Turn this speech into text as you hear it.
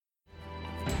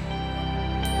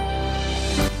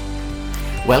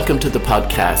Welcome to the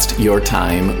podcast, Your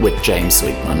Time with James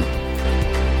Sweetman.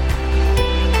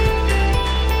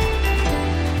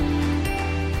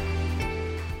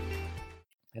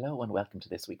 Hello and welcome to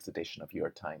this week's edition of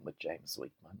Your Time with James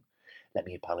Sweetman. Let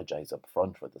me apologise up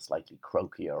front for the slightly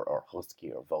croakier or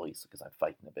huskier voice because I'm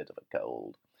fighting a bit of a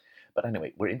cold. But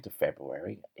anyway, we're into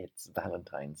February. It's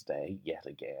Valentine's Day yet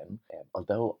again.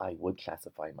 Although I would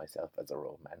classify myself as a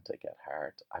romantic at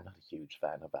heart, I'm not a huge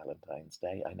fan of Valentine's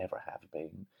Day. I never have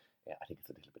been. I think it's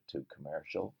a little bit too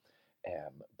commercial.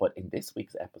 But in this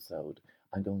week's episode,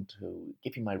 I'm going to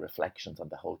give you my reflections on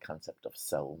the whole concept of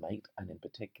soulmate, and in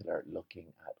particular looking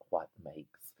at what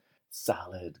makes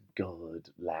solid, good,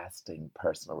 lasting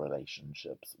personal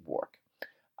relationships work.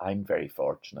 I'm very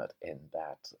fortunate in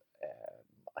that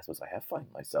I suppose I have found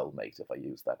my soulmate, if I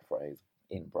use that phrase,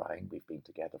 in Brian. We've been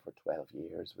together for 12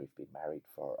 years. We've been married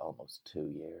for almost 2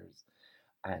 years.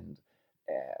 And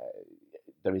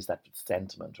there is that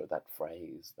sentiment or that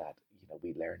phrase that,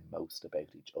 we learn most about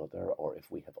each other, or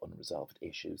if we have unresolved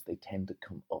issues, they tend to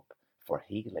come up for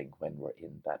healing when we're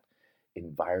in that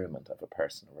environment of a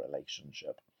personal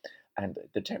relationship. And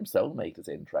the term soulmate is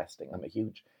interesting. I'm a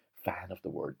huge fan of the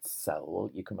word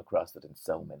soul. You come across it in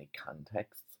so many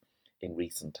contexts. In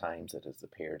recent times, it has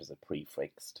appeared as a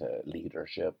prefix to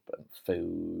leadership and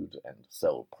food and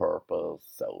soul purpose,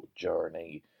 soul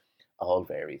journey, all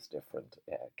various different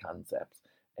concepts.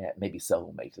 Maybe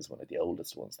soulmate is one of the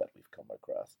oldest ones that we've come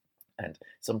across. And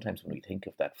sometimes when we think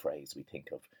of that phrase, we think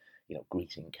of,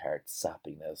 greeting card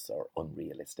sappiness or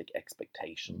unrealistic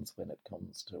expectations when it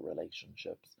comes to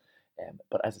relationships.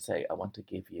 But as I say, I want to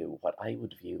give you what I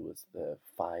would view as the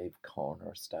 5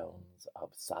 cornerstones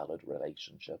of solid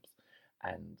relationships.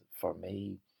 And for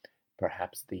me,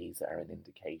 perhaps these are an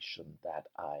indication that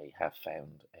I have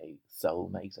found a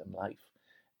soulmate in life.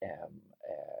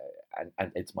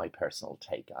 And it's my personal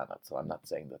take on it. So I'm not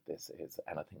saying that this is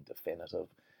anything definitive,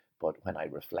 but when I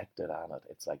reflected on it,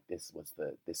 it's like this was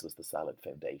the solid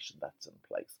foundation that's in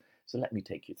place. So let me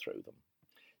take you through them.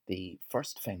 The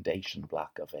first foundation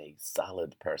block of a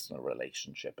solid personal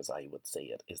relationship, as I would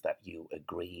see it, is that you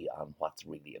agree on what's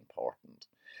really important.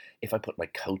 If I put my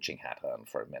coaching hat on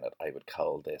for a minute, I would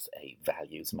call this a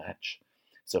values match.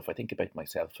 So if I think about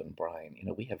myself and Brian,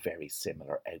 we have very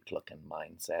similar outlook and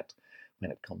mindset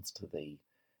when it comes to the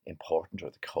important or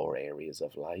the core areas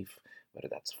of life, whether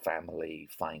that's family,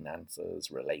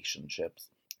 finances, relationships.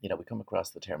 We come across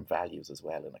the term values as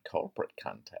well in a corporate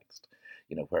context,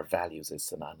 where values is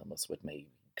synonymous with maybe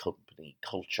company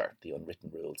culture, the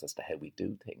unwritten rules as to how we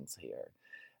do things here.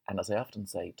 And as I often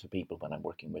say to people when I'm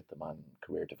working with them on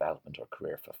career development or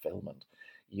career fulfillment,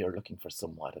 you're looking for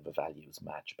somewhat of a values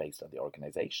match based on the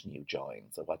organization you join.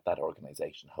 So what that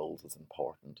organization holds as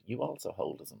important, you also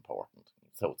hold as important.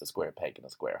 So it's a square peg in a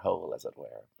square hole, as it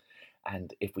were.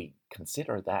 And if we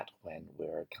consider that when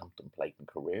we're contemplating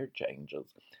career changes,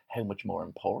 how much more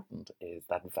important is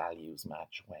that values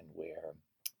match when we're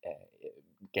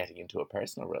getting into a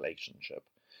personal relationship?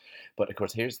 But of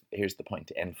course, here's the point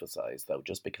to emphasize, though.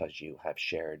 Just because you have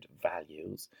shared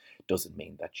values doesn't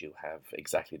mean that you have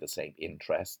exactly the same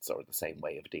interests or the same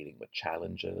way of dealing with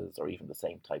challenges or even the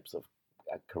same types of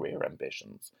career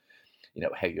ambitions.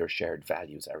 How your shared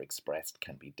values are expressed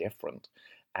can be different.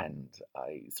 And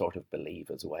I sort of believe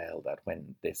as well that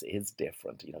when this is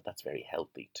different, that's very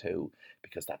healthy too,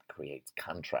 because that creates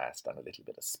contrast and a little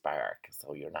bit of spark.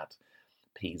 So you're not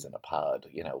peas in a pod.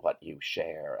 What you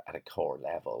share at a core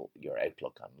level, your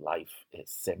outlook on life is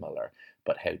similar,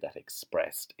 but how that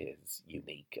expressed is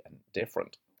unique and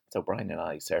different. So Brian and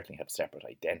I certainly have separate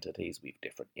identities. We have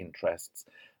different interests.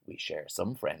 We share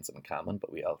some friends in common,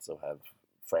 but we also have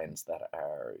friends that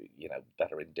are,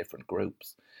 that are in different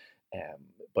groups.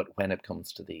 But when it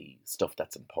comes to the stuff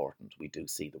that's important, we do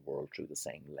see the world through the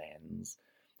same lens.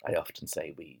 I often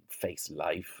say we face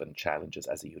life and challenges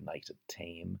as a united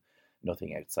team.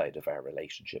 Nothing outside of our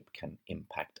relationship can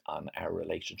impact on our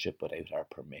relationship without our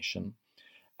permission.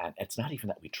 And it's not even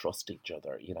that we trust each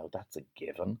other, that's a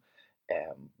given.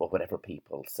 But whatever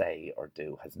people say or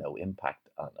do has no impact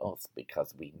on us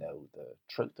because we know the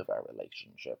truth of our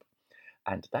relationship.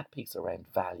 And that piece around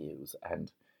values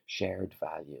and shared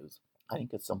values, I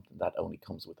think it's something that only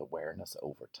comes with awareness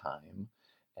over time.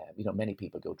 Many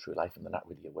people go through life and they're not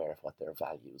really aware of what their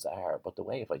values are, but the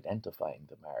way of identifying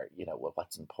them are,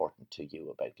 what's important to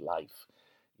you about life,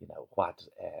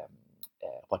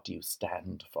 what do you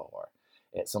stand for?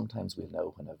 Sometimes we'll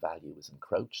know when a value is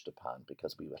encroached upon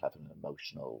because we will have an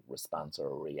emotional response or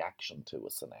a reaction to a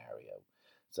scenario.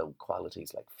 So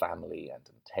qualities like family and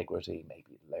integrity,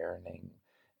 maybe learning,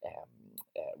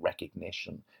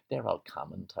 recognition. They're all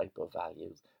common type of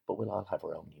values, but we'll all have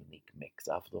our own unique mix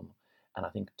of them. And I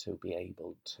think to be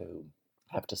able to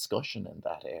have discussion in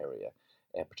that area,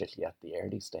 particularly at the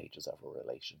early stages of a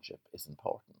relationship, is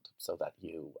important so that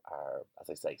you are, as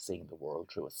I say, seeing the world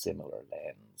through a similar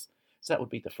lens. So that would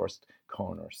be the first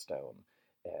cornerstone,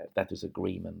 that there's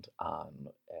agreement on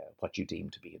what you deem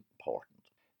to be important.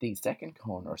 The second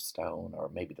cornerstone, or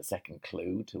maybe the second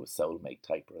clue to a soulmate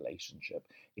type relationship,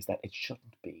 is that it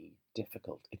shouldn't be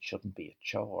difficult. It shouldn't be a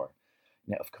chore.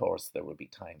 Now, of course, there will be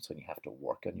times when you have to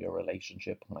work on your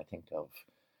relationship. When I think of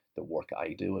the work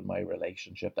I do in my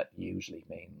relationship, that usually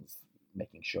means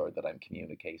making sure that I'm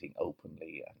communicating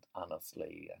openly and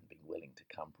honestly and being willing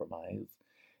to compromise.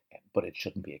 But it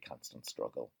shouldn't be a constant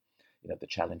struggle. The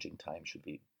challenging time should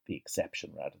be the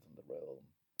exception rather than the rule.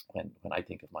 When I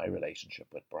think of my relationship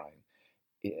with Brian,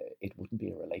 it wouldn't be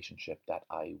a relationship that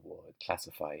I would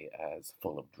classify as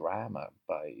full of drama,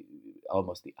 by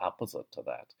almost the opposite to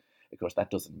that. Of course,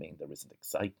 that doesn't mean there isn't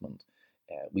excitement.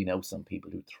 We know some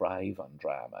people who thrive on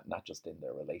drama, not just in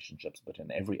their relationships, but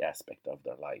in every aspect of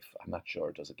their life. I'm not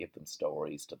sure, does it give them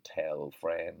stories to tell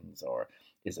friends, or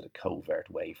is it a covert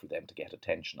way for them to get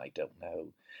attention? I don't know.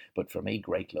 But for me,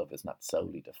 great love is not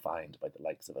solely defined by the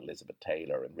likes of Elizabeth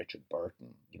Taylor and Richard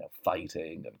Burton,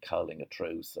 fighting and calling a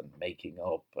truce and making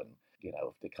up. And,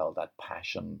 if they call that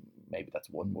passion, maybe that's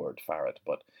one word for it.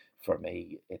 But for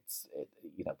me,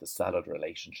 the solid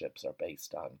relationships are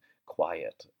based on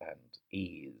quiet and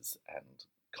ease and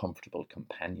comfortable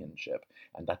companionship.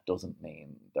 And that doesn't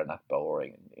mean they're not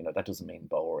boring. That doesn't mean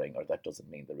boring, or that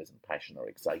doesn't mean there isn't passion or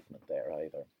excitement there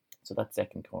either. So that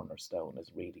second cornerstone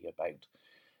is really about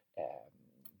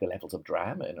the levels of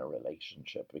drama in a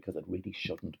relationship, because it really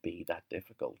shouldn't be that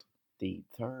difficult. The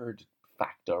third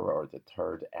factor, or the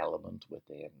third element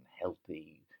within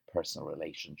healthy personal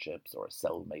relationships, or a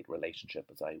soulmate relationship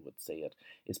as I would see it,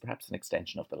 is perhaps an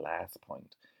extension of the last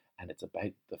point. And it's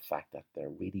about the fact that there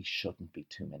really shouldn't be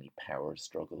too many power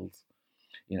struggles.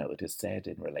 It is said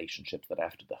in relationships that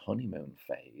after the honeymoon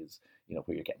phase,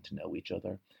 where you're getting to know each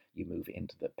other, you move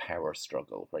into the power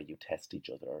struggle where you test each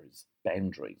other's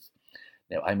boundaries.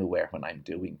 Now, I'm aware when I'm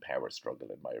doing power struggle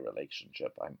in my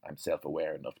relationship, I'm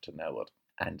self-aware enough to know it.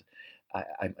 And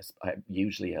I'm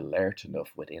usually alert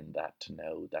enough within that to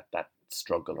know that that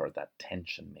struggle or that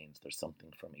tension means there's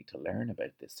something for me to learn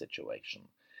about this situation.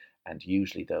 And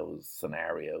usually those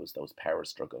scenarios, those power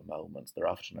struggle moments, they're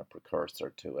often a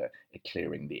precursor to a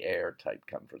clearing the air type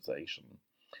conversation.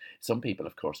 Some people,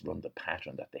 of course, run the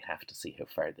pattern that they have to see how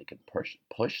far they can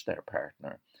push their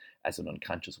partner as an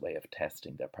unconscious way of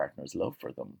testing their partner's love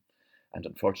for them. And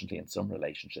unfortunately, in some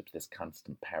relationships, this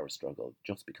constant power struggle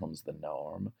just becomes the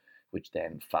norm, which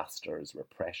then fosters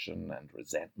repression and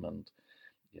resentment,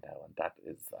 and that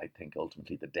is, I think,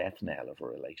 ultimately the death knell of a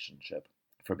relationship.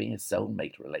 For me, a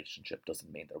soulmate relationship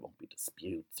doesn't mean there won't be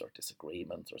disputes or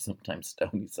disagreements or sometimes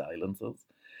stony silences.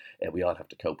 We all have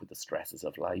to cope with the stresses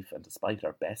of life, and despite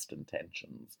our best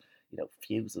intentions,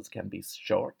 fuses can be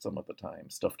short some of the time.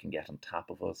 Stuff can get on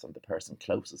top of us, and the person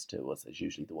closest to us is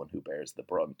usually the one who bears the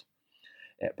brunt.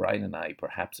 Brian and I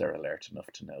perhaps are alert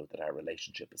enough to know that our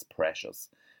relationship is precious,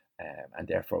 and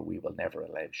therefore we will never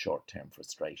allow short-term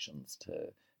frustrations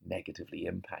to negatively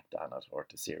impact on it or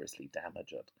to seriously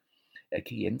damage it. A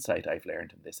key insight I've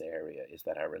learned in this area is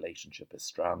that our relationship is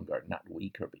stronger, not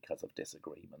weaker, because of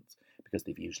disagreements, because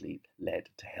they've usually led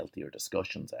to healthier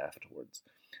discussions afterwards.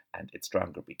 And it's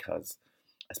stronger because,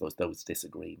 I suppose, those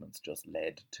disagreements just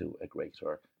led to a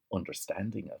greater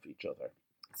understanding of each other.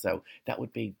 So that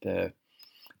would be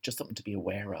just something to be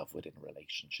aware of within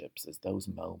relationships, is those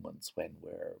moments when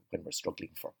we're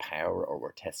struggling for power or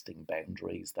we're testing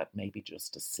boundaries, that maybe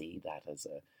just to see that as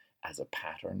a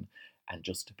pattern, and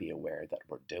just to be aware that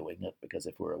we're doing it, because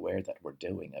if we're aware that we're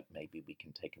doing it, maybe we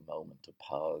can take a moment to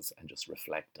pause and just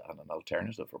reflect on an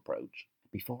alternative approach.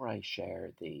 Before I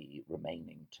share the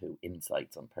remaining 2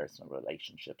 insights on personal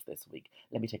relationships this week,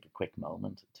 let me take a quick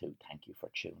moment to thank you for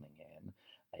tuning in.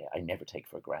 I never take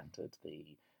for granted the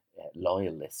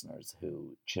loyal listeners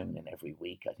who tune in every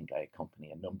week. I think I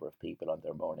accompany a number of people on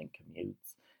their morning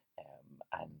commutes.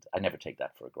 And I never take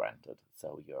that for granted.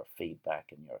 So your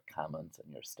feedback and your comments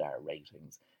and your star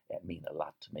ratings mean a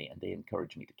lot to me, and they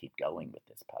encourage me to keep going with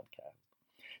this podcast.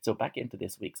 So back into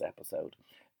this week's episode,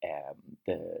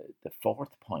 the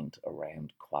fourth point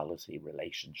around quality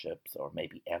relationships, or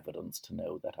maybe evidence to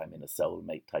know that I'm in a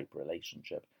soulmate type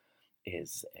relationship,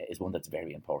 is one that's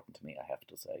very important to me, I have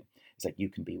to say. It's like you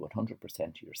can be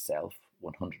 100% yourself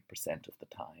 100% of the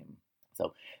time.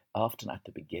 So often at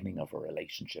the beginning of a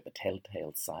relationship, a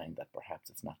telltale sign that perhaps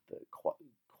it's not the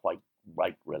quite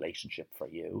right relationship for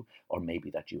you, or maybe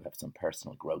that you have some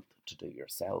personal growth to do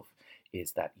yourself,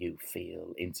 is that you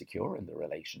feel insecure in the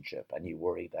relationship and you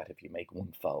worry that if you make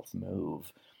one false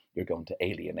move, you're going to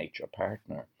alienate your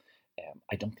partner.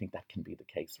 I don't think that can be the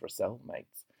case for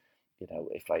soulmates.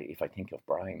 If I think of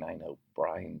Brian, I know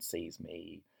Brian sees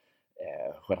me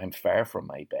when I'm far from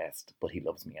my best, but he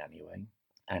loves me anyway.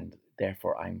 And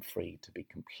therefore, I'm free to be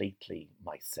completely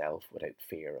myself without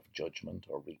fear of judgment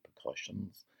or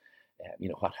repercussions.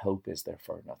 What hope is there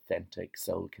for an authentic,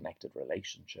 soul connected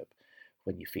relationship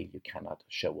when you feel you cannot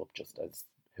show up just as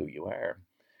who you are?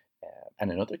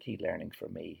 And another key learning for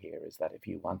me here is that if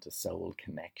you want a soul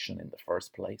connection in the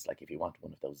first place, like if you want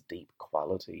one of those deep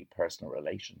quality personal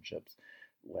relationships,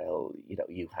 well,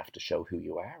 you have to show who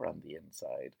you are on the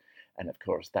inside. And of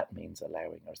course, that means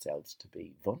allowing ourselves to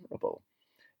be vulnerable.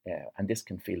 And this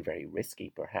can feel very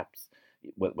risky, perhaps.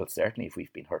 Well, certainly if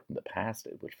we've been hurt in the past,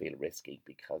 it would feel risky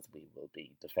because we will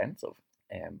be defensive.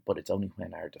 But it's only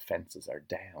when our defenses are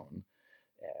down,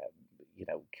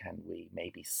 can we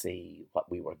maybe see what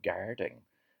we were guarding.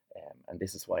 And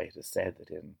this is why it is said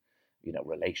that in,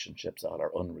 relationships, all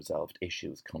our unresolved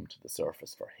issues come to the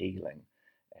surface for healing.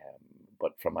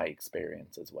 But from my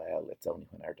experience as well, it's only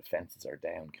when our defenses are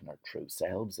down can our true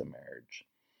selves emerge.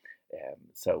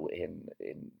 So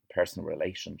in personal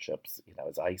relationships,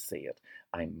 as I see it,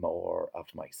 I'm more of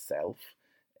myself.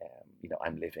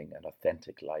 I'm living an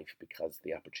authentic life because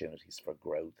the opportunities for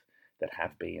growth that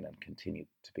have been and continue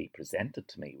to be presented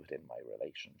to me within my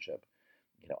relationship,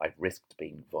 I've risked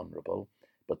being vulnerable,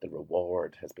 but the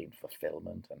reward has been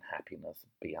fulfillment and happiness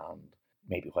beyond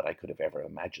maybe what I could have ever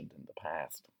imagined in the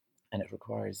past. And it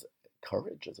requires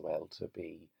courage as well to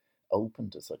be open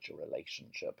to such a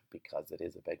relationship because it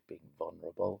is about being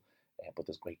vulnerable, but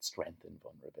there's great strength in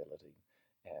vulnerability.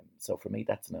 So for me,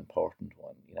 that's an important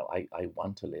one. I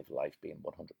want to live life being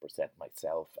 100%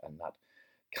 myself and not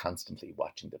constantly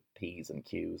watching the P's and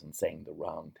Q's and saying the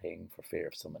wrong thing for fear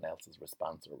of someone else's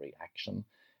response or reaction.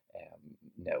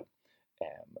 No.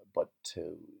 But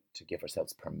to give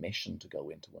ourselves permission to go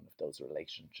into one of those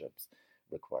relationships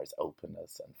requires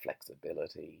openness and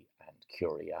flexibility and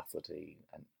curiosity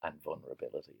and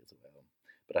vulnerability as well.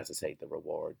 But as I say, the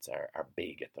rewards are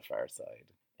big at the far side.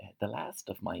 The last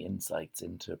of my insights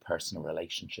into personal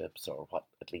relationships, or what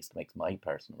at least makes my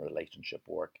personal relationship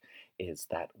work, is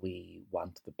that we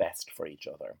want the best for each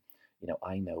other.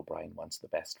 I know Brian wants the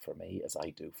best for me as I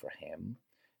do for him.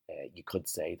 You could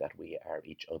say that we are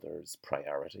each other's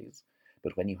priorities,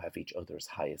 but when you have each other's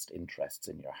highest interests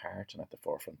in your heart and at the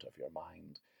forefront of your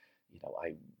mind,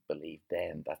 I believe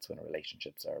then that's when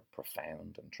relationships are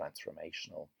profound and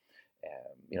transformational.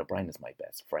 Brian is my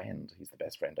best friend. He's the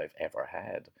best friend I've ever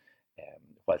had.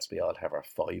 Whilst we all have our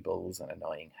foibles and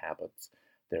annoying habits,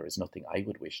 there is nothing I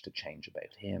would wish to change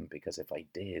about him, because if I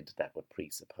did, that would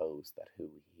presuppose that who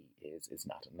he is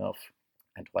not enough.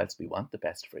 And whilst we want the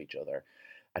best for each other,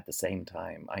 at the same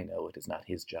time, I know it is not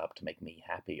his job to make me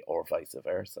happy or vice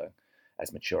versa.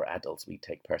 As mature adults, we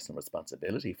take personal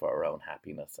responsibility for our own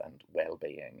happiness and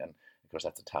well-being. And of course,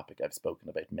 that's a topic I've spoken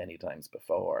about many times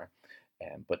before.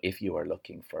 But if you are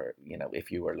looking for,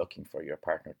 your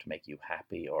partner to make you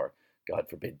happy, or God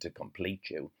forbid, to complete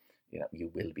you,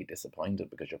 you will be disappointed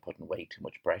because you're putting way too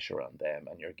much pressure on them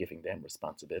and you're giving them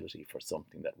responsibility for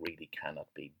something that really cannot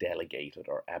be delegated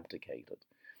or abdicated.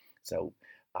 So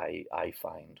I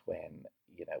find when,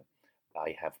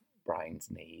 I have Brian's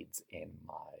needs in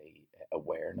my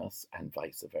awareness and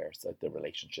vice versa, the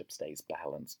relationship stays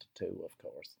balanced too, of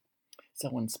course.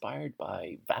 So, inspired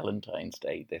by Valentine's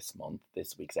Day this month,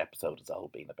 this week's episode has all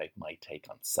been about my take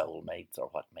on soulmates, or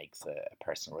what makes a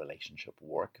personal relationship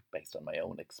work, based on my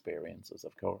own experiences,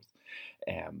 of course.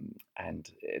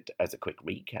 As a quick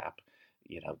recap,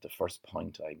 the first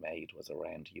point I made was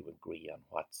around you agree on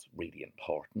what's really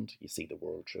important. You see the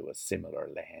world through a similar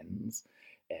lens.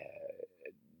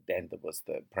 Then there was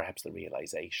perhaps the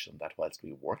realization that whilst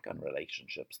we work on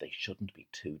relationships, they shouldn't be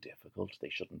too difficult. They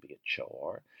shouldn't be a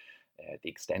chore. The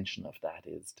extension of that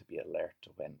is to be alert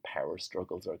to when power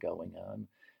struggles are going on,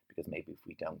 because maybe if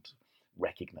we don't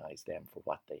recognize them for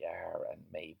what they are and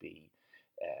maybe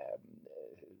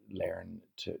learn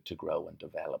to grow and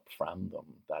develop from them,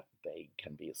 that they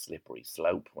can be a slippery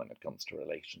slope when it comes to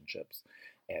relationships.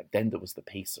 Then there was the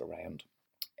piece around,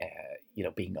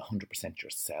 being 100%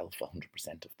 yourself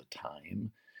 100% of the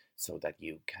time, so that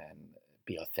you can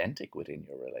be authentic within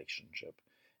your relationship.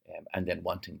 And then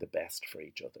wanting the best for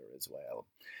each other as well.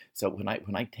 So when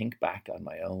I think back on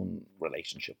my own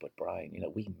relationship with Brian,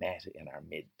 we met in our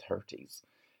mid-30s,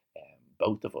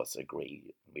 both of us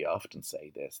agree, we often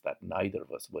say this, that neither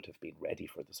of us would have been ready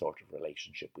for the sort of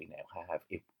relationship we now have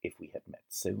if we had met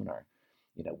sooner.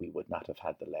 We would not have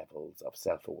had the levels of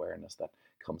self-awareness that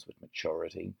comes with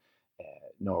maturity,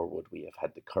 nor would we have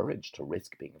had the courage to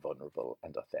risk being vulnerable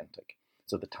and authentic.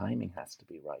 So the timing has to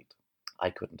be right.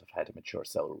 I couldn't have had a mature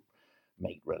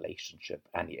soulmate relationship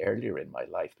any earlier in my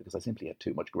life because I simply had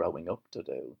too much growing up to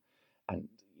do. And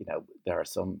there are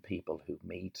some people who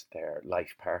meet their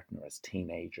life partner as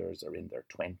teenagers or in their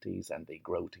 20s and they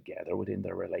grow together within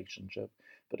their relationship.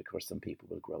 But of course, some people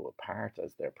will grow apart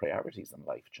as their priorities in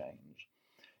life change.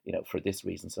 For this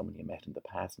reason, someone you met in the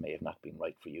past may have not been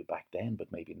right for you back then,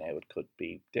 but maybe now it could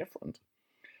be different.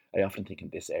 I often think in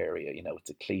this area, it's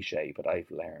a cliche, but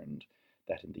I've learned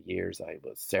that in the years I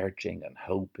was searching and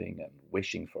hoping and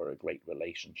wishing for a great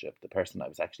relationship, the person I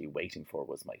was actually waiting for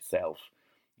was myself.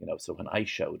 So when I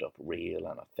showed up real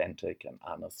and authentic and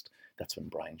honest, that's when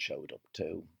Brian showed up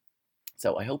too.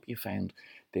 So I hope you found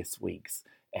this week's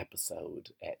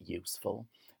episode useful.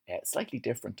 Slightly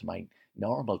different to my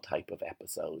normal type of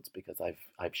episodes because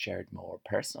I've shared more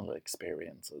personal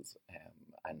experiences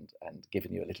and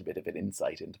given you a little bit of an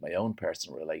insight into my own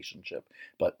personal relationship.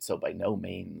 But so by no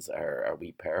means are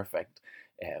we perfect,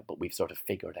 but we've sort of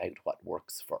figured out what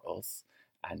works for us.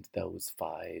 And those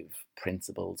 5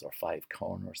 principles or 5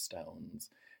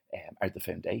 cornerstones are the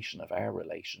foundation of our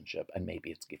relationship, and maybe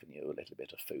it's given you a little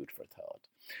bit of food for thought.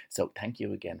 So thank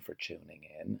you again for tuning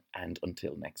in, and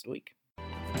until next week.